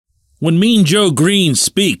When Mean Joe Green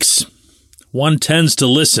speaks, one tends to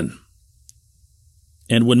listen.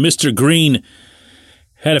 And when Mr. Green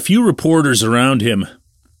had a few reporters around him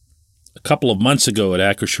a couple of months ago at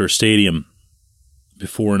Acrisure Stadium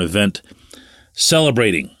before an event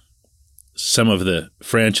celebrating some of the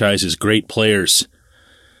franchise's great players,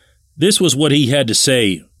 this was what he had to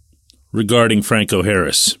say regarding Franco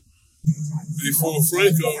Harris. Before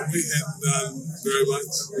Franco, we hadn't done very much.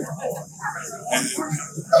 And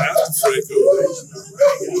after Franco,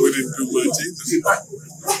 we didn't do much either.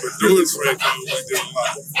 But during Franco, we did a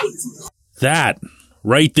lot. That,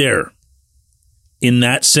 right there, in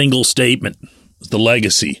that single statement, was the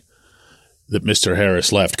legacy that Mr.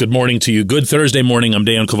 Harris left. Good morning to you. Good Thursday morning. I'm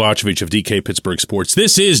Dejan Kovacevic of DK Pittsburgh Sports.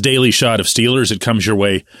 This is Daily Shot of Steelers. It comes your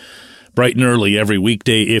way bright and early every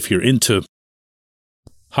weekday if you're into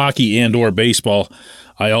hockey and or baseball.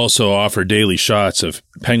 I also offer daily shots of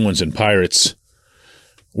Penguins and Pirates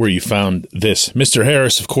where you found this. Mr.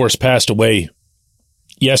 Harris, of course, passed away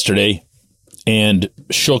yesterday and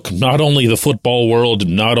shook not only the football world,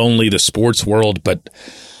 not only the sports world, but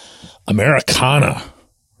Americana,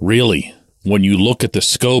 really, when you look at the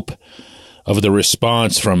scope of the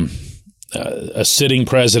response from a sitting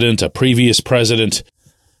president, a previous president,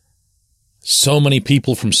 so many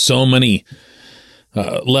people from so many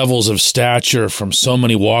levels of stature, from so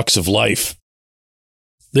many walks of life,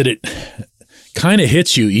 that it kind of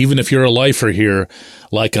hits you, even if you're a lifer here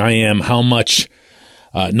like I am, how much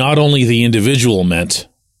not only the individual meant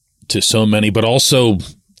to so many, but also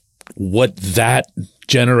what that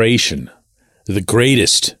generation, the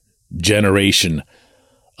greatest generation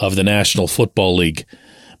of the National Football League,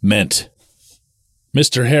 meant.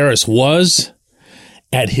 Mr. Harris was,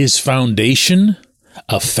 at his foundation,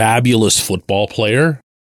 a fabulous football player,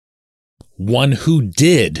 one who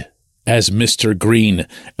did, as Mr. Green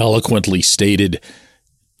eloquently stated,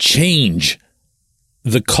 change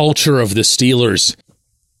the culture of the Steelers,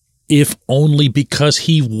 if only because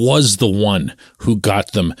he was the one who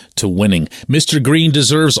got them to winning. Mr. Green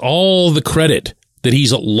deserves all the credit that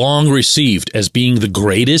he's long received as being the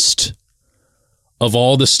greatest of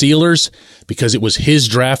all the Steelers, because it was his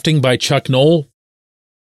drafting by Chuck Noll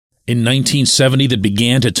in 1970 that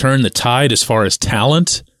began to turn the tide as far as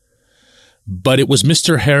talent. But it was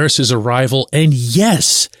Mr. Harris's arrival, and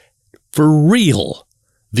yes, for real,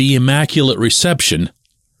 the Immaculate Reception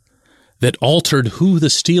that altered who the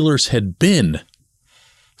Steelers had been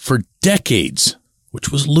for decades,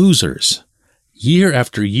 which was losers. Year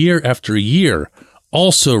after year after year,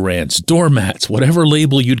 also-rans, doormats, whatever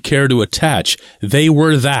label you'd care to attach, they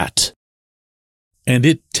were that. And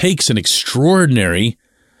it takes an extraordinary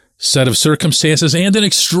set of circumstances and an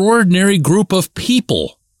extraordinary group of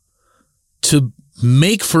people to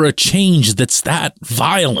make for a change that's that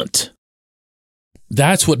violent.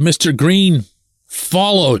 That's what Mr. Green,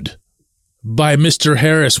 followed by Mr.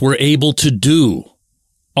 Harris, were able to do,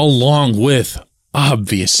 along with,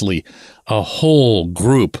 obviously, a whole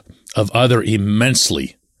group of other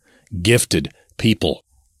immensely gifted people.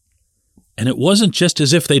 And it wasn't just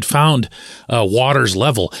as if they'd found water's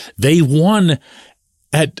level. They won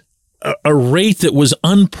at a rate that was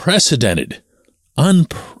unprecedented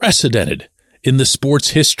in the sports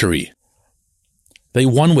history. They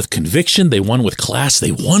won with conviction. They won with class.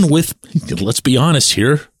 They won with, let's be honest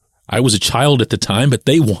here, I was a child at the time, but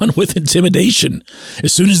they won with intimidation.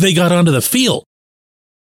 As soon as they got onto the field,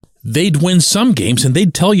 they'd win some games, and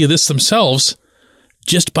they'd tell you this themselves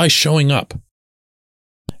just by showing up.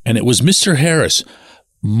 And it was Mr. Harris,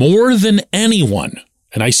 more than anyone,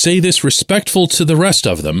 and I say this respectful to the rest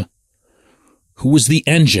of them, who was the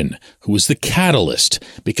engine, who was the catalyst,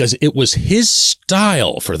 because it was his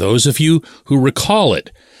style, for those of you who recall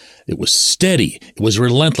it. It was steady. It was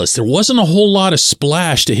relentless. There wasn't a whole lot of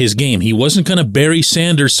splash to his game. He wasn't going to Barry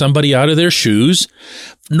Sanders somebody out of their shoes,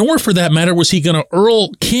 nor for that matter was he going to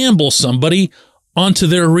Earl Campbell somebody onto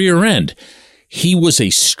their rear end. He was a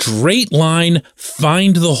straight line,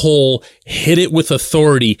 find the hole, hit it with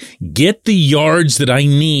authority, get the yards that I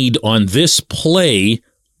need on this play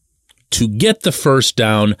to get the first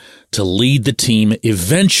down, to lead the team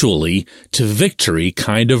eventually to victory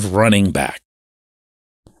kind of running back.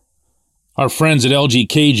 Our friends at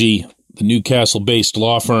LGKG, the Newcastle-based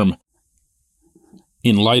law firm,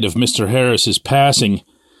 in light of Mr. Harris's passing,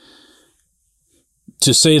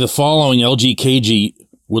 to say the following: LGKG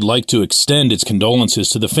would like to extend its condolences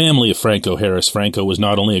to the family of Franco Harris. Franco was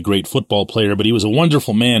not only a great football player, but he was a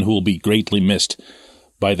wonderful man who will be greatly missed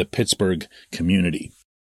by the Pittsburgh community.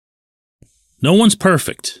 No one's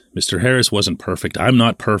perfect. Mr. Harris wasn't perfect. I'm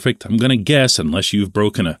not perfect. I'm going to guess, unless you've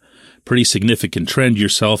broken a pretty significant trend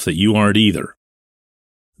yourself, that you aren't either.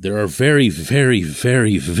 there are very, very,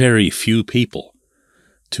 very, very few people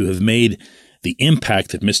to have made the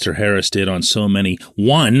impact that Mr. Harris did on so many.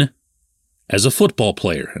 One, as a football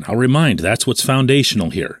player, and I'll remind, that's what's foundational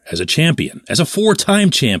here, as a champion, as a 4-time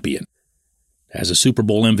champion, as a Super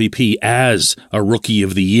Bowl MVP, as a Rookie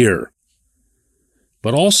of the Year,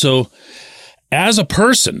 but also as a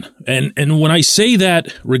person. And when I say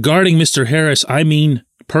that regarding Mr. Harris, I mean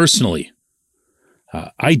personally.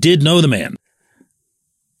 I did know the man.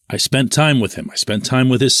 I spent time with him. I spent time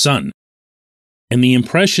with his son. And the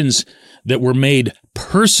impressions that were made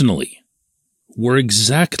personally were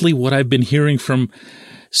exactly what I've been hearing from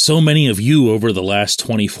so many of you over the last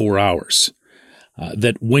 24 hours.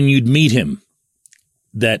 That when you'd meet him,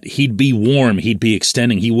 that he'd be warm, he'd be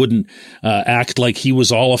extending, he wouldn't act like he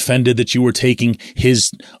was all offended that you were taking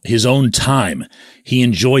his own time. He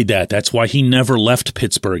enjoyed that. That's why he never left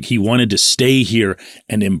Pittsburgh. He wanted to stay here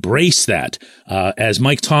and embrace that. As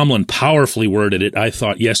Mike Tomlin powerfully worded it, I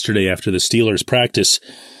thought yesterday after the Steelers practice,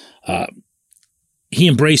 he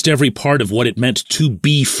embraced every part of what it meant to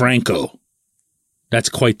be Franco. That's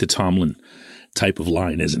quite the Tomlin type of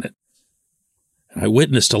line, isn't it? I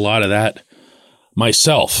witnessed a lot of that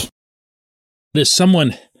myself. There's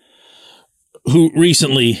someone who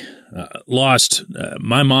recently lost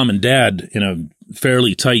my mom and dad in a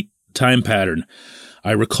fairly tight time pattern.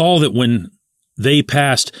 I recall that when they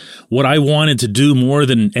passed, what I wanted to do more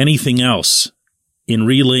than anything else in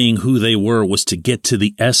relaying who they were was to get to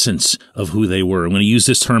the essence of who they were. I'm going to use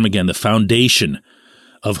this term again, the foundation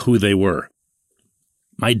of who they were.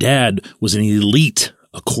 My dad was an elite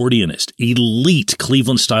accordionist, elite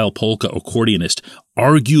Cleveland-style polka accordionist,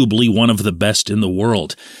 arguably one of the best in the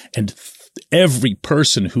world. And every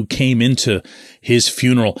person who came into his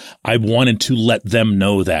funeral, I wanted to let them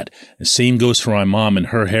know that. The same goes for my mom and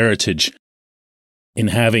her heritage in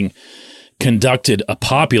having conducted a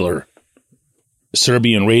popular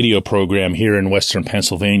Serbian radio program here in Western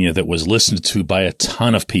Pennsylvania that was listened to by a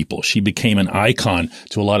ton of people. She became an icon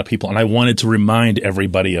to a lot of people, and I wanted to remind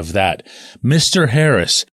everybody of that. Mr.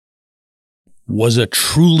 Harris was a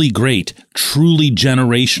truly great, truly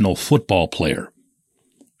generational football player.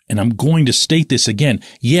 And I'm going to state this again.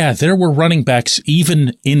 Yeah, there were running backs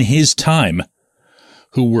even in his time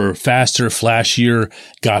who were faster, flashier,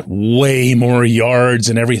 got way more yards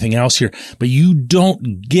and everything else here, but you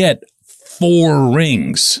don't get 4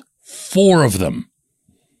 rings, 4 of them,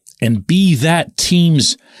 and be that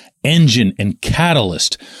team's engine and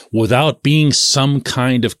catalyst without being some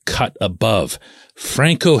kind of cut above.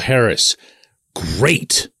 Franco Harris,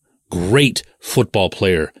 great, great football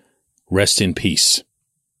player. Rest in peace.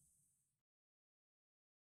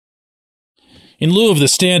 In lieu of the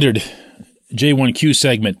standard J1Q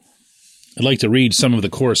segment, I'd like to read some of the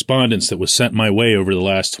correspondence that was sent my way over the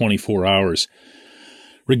last 24 hours.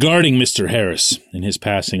 Regarding Mr. Harris and his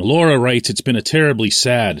passing, Laura writes, "It's been a terribly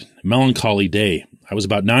sad, melancholy day. I was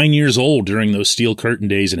about 9 years old during those steel curtain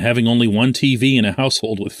days and having only one TV in a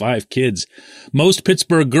household with 5 kids. Most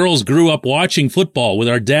Pittsburgh girls grew up watching football with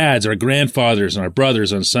our dads, our grandfathers, and our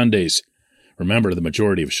brothers on Sundays. Remember, the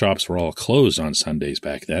majority of shops were all closed on Sundays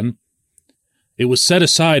back then. It was set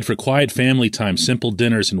aside for quiet family time, simple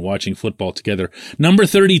dinners, and watching football together. Number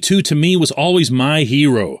 32 to me was always my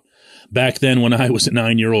hero. Back then, when I was a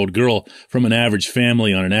 9-year-old girl from an average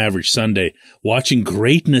family on an average Sunday, watching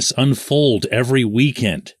greatness unfold every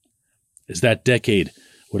weekend, as that decade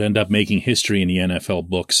would end up making history in the NFL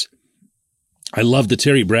books. I loved the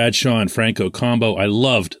Terry Bradshaw and Franco combo. I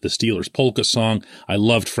loved the Steelers polka song. I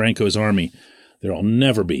loved Franco's Army. There'll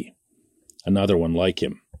never be another one like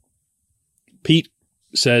him." Pete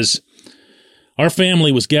says, "Our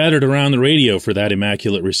family was gathered around the radio for that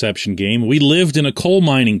Immaculate Reception game. We lived in a coal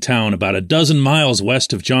mining town about a dozen miles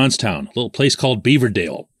west of Johnstown, a little place called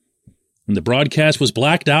Beaverdale. And the broadcast was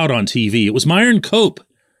blacked out on TV. It was Myron Cope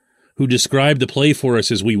who described the play for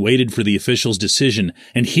us as we waited for the official's decision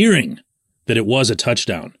and hearing that it was a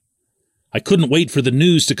touchdown. I couldn't wait for the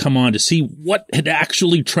news to come on to see what had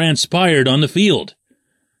actually transpired on the field.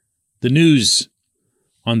 The news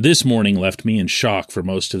on this morning left me in shock for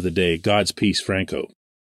most of the day. God's peace, Franco."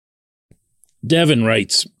 Devin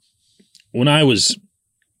writes, "When I was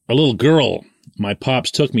a little girl, my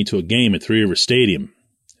pops took me to a game at Three River Stadium.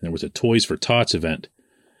 There was a Toys for Tots event.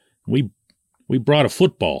 We brought a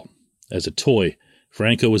football as a toy.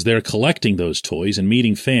 Franco was there collecting those toys and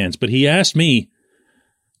meeting fans, but he asked me,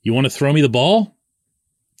 'You want to throw me the ball?'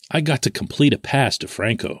 I got to complete a pass to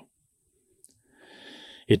Franco.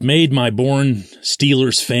 It made my born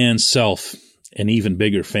Steelers fan self an even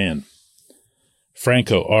bigger fan.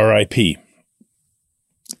 Franco, R.I.P.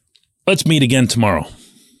 Let's meet again tomorrow.